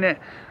pushing it.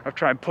 I've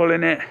tried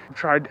pulling it. I've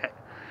tried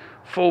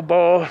full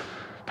ball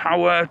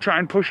power, try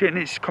and push it, and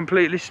it's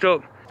completely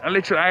stuck.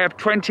 I have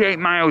 28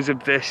 miles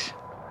of this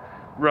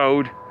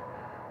road,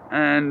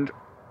 and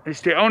it's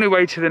the only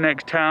way to the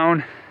next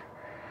town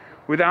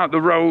without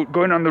the road,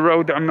 going on the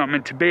road that I'm not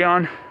meant to be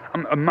on.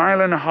 I'm a mile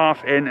and a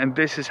half in, and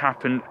this has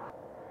happened.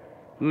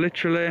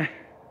 Literally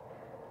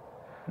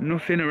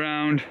nothing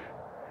around.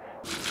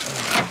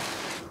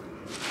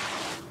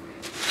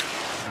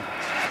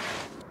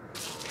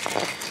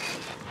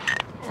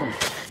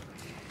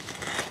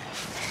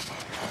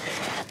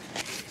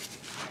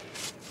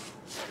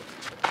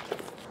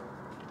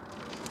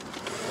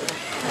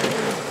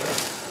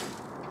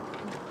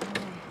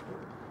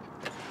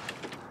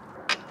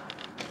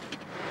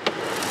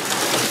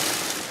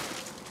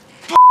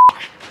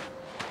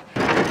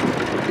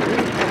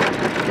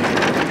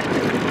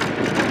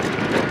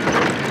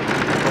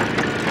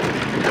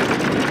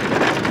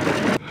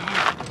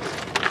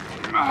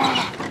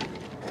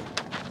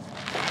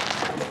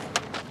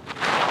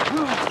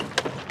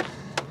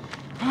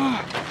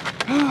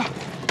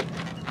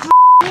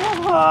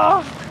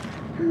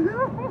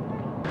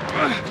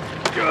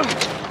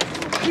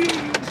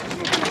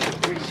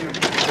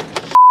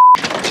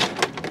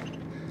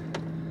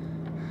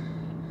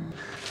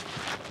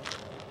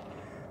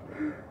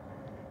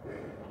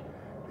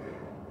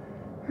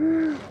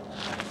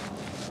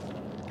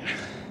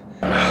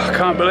 I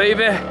can't believe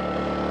it.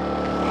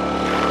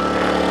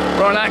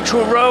 We're on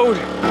actual road.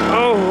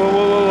 Oh, whoa,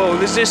 whoa, whoa, whoa.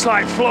 There's this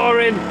like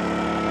flooring,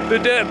 the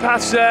dirt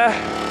paths there.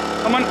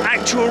 I'm on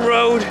actual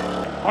road.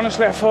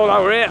 Honestly, I thought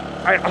that were it.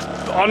 I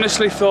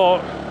honestly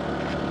thought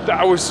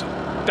that was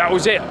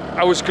it.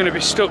 I was going to be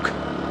stuck,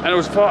 and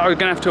I thought I was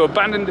going to have to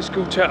abandon the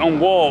scooter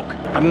and walk.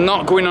 I'm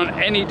not going on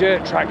any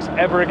dirt tracks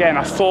ever again.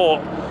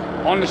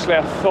 Honestly,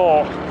 I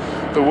thought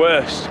the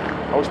worst.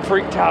 I was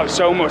freaked out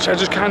so much. I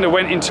just kind of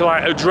went into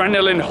like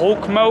adrenaline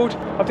Hulk mode.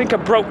 I think I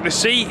broke the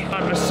seat.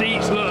 Like the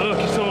seats, look,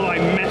 it's all like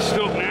messed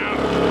up now.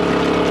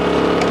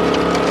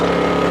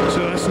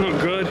 So that's not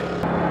good.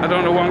 I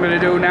don't know what I'm gonna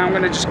do now. I'm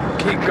gonna just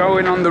keep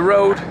going on the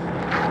road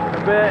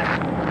a bit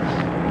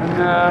and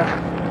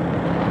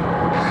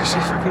see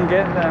if I can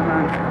get there,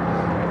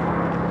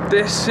 man.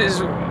 This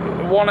is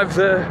one of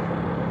the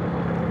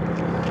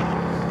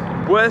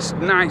worst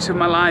nights of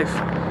my life.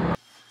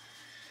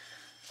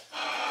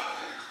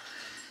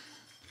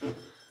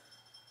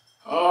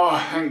 Oh,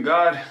 thank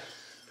God.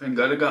 Thank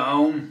God I got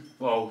home.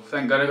 Well,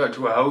 thank God I got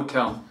to a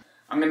hotel.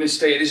 I'm gonna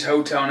stay at this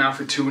hotel now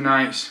for 2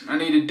 nights. I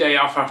need a day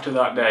off after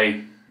that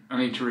day. I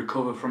need to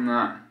recover from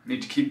that. I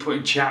need to keep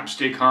putting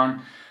chapstick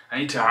on. I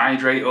need to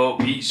hydrate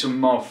up, eat some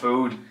more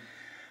food.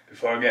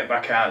 before I get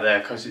back out there,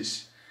 because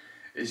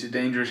it's a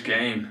dangerous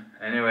game.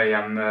 Anyway,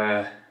 I'm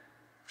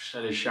just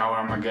had a shower.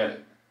 I'm gonna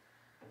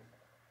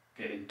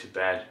get into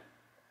bed.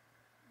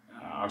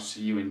 I'll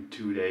see you in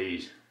 2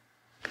 days.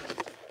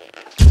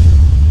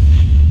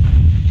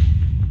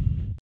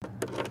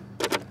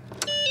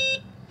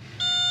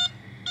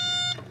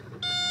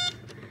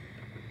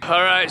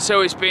 Alright,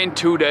 so it's been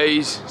 2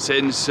 days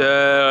since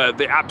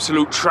the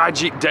absolute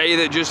tragic day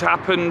that just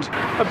happened.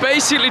 I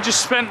basically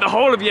just spent the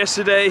whole of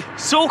yesterday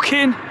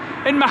sulking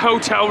in my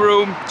hotel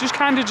room, just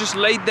kind of just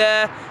laid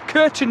there,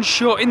 curtains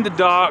shut in the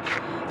dark,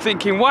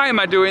 thinking, why am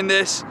I doing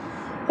this?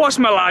 What's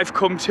my life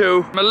come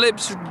to? My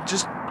lips are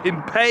just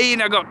in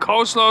pain, I got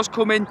coleslaws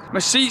coming, my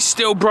seat's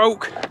still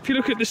broke. If you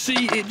look at the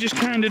seat, it just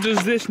kind of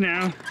does this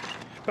now.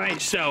 By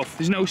itself,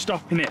 there's no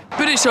stopping it.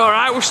 But it's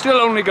alright, we've still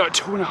only got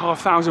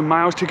 2,500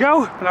 miles to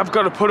go, and I've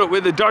got to put up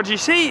with a dodgy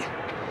seat.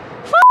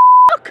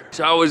 Fuck!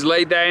 So I was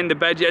laid there in the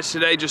bed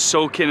yesterday just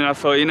sulking, and I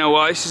thought, you know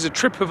what, this is a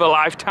trip of a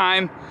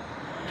lifetime.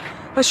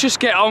 Let's just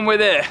get on with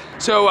it.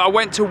 So I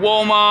went to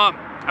Walmart,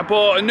 I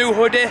bought a new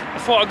hoodie. I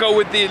thought I'd go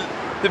with the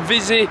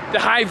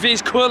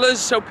high-vis colours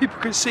so people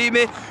can see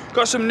me.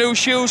 Got some new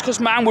shoes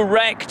because mine were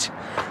wrecked.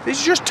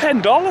 These are just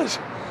 $10.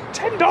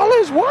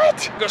 $10,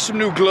 what? Got some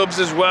new gloves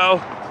as well.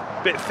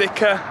 Bit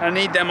thicker. I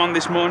need them on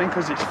this morning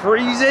because it's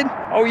freezing.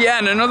 Oh yeah,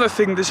 and another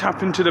thing that's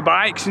happened to the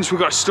bike since we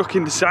got stuck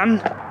in the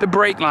sand, the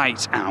brake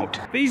light's out.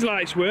 These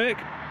lights work,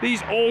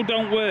 these all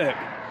don't work.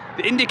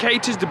 The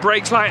indicators, the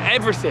brakes light,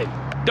 everything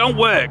don't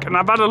work, and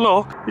I've had a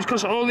look. It's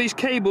because all these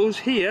cables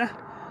here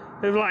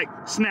have like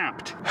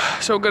snapped.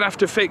 So I'm gonna have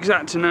to fix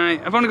that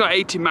tonight. I've only got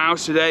 80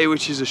 miles today,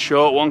 which is a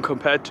short one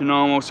compared to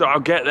normal, so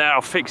I'll get there,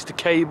 I'll fix the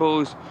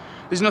cables.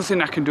 There's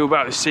nothing I can do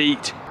about the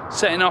seat.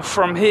 Setting off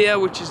from here,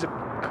 which is the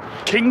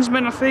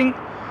Kingsman, I think,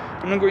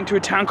 and I'm going to a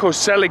town called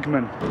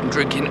Seligman. I'm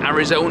drinking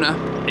Arizona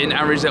in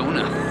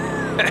Arizona.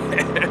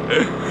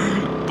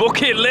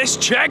 Bucket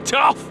list checked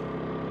off.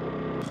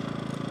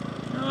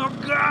 Oh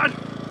God.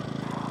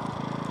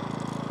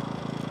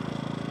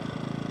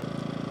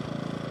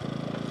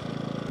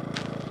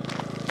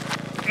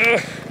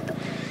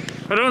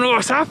 I don't know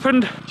what's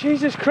happened.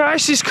 Jesus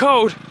Christ, it's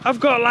cold. I've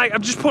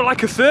just put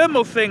like a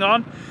thermal thing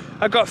on.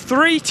 I've got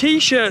 3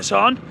 t-shirts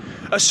on,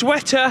 a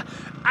sweater,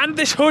 and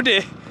this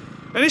hoodie.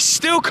 And it's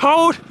still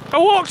cold. I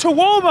walked to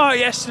Walmart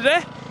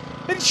yesterday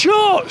in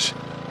shorts.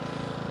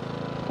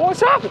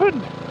 What's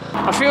happened?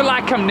 I feel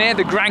like I'm near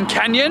the Grand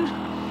Canyon.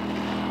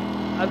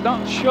 I'm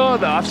not sure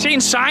though. I've seen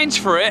signs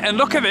for it, and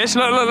look at this,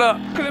 look, look, look.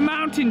 Look at the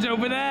mountains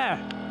over there.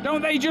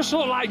 Don't they just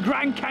look like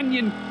Grand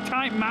Canyon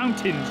type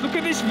mountains? Look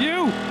at this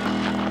view.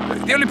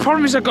 The only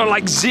problem is I've got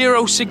like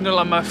 0 signal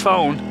on my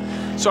phone,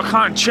 so I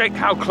can't check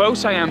how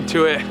close I am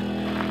to it.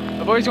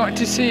 I've always wanted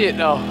to see it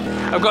though.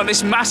 I've got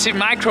this massive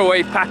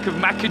microwave pack of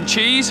mac and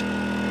cheese.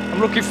 I'm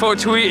looking forward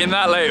to eating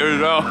that later as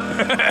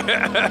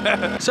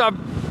well. So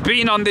I've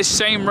been on this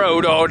same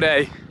road all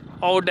day.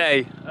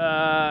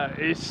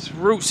 It's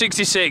Route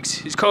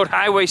 66. It's called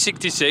Highway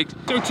 66.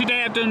 So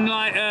today I've done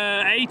like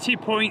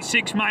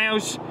 80.6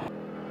 miles.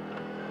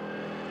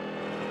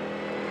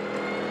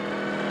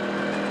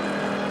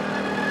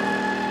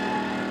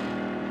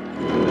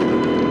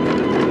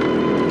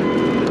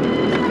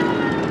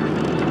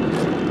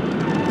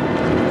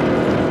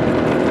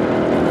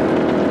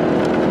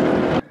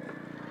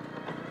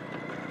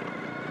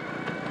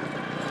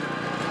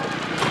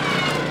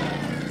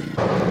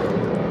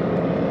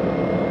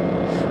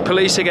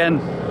 Police again,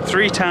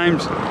 3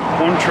 times,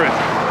 1 trip.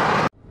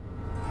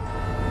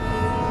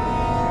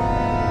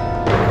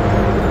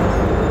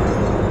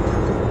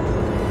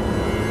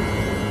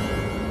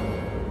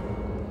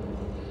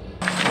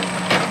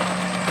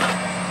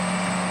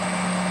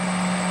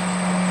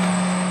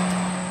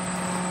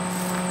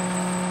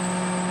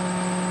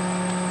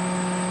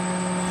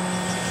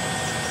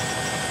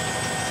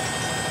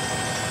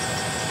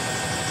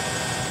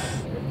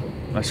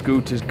 My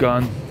scooter's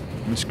gone,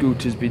 my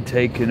scooter's been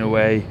taken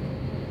away.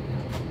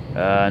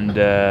 And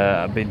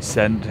I've been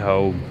sent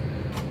home.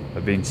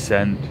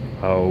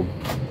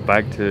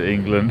 Back to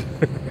England.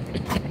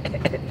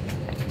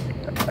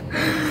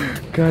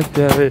 God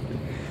damn it.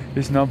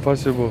 It's not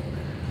possible.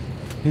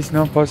 It's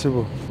not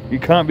possible. You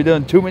can't be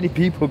done. Too many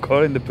people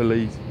calling the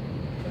police.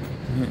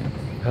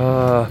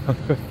 I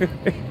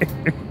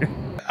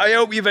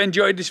hope you've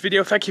enjoyed this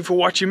video. Thank you for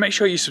watching. Make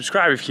sure you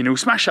subscribe if you're new.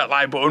 Smash that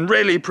like button.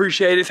 Really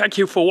appreciate it. Thank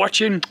you for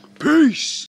watching. Peace.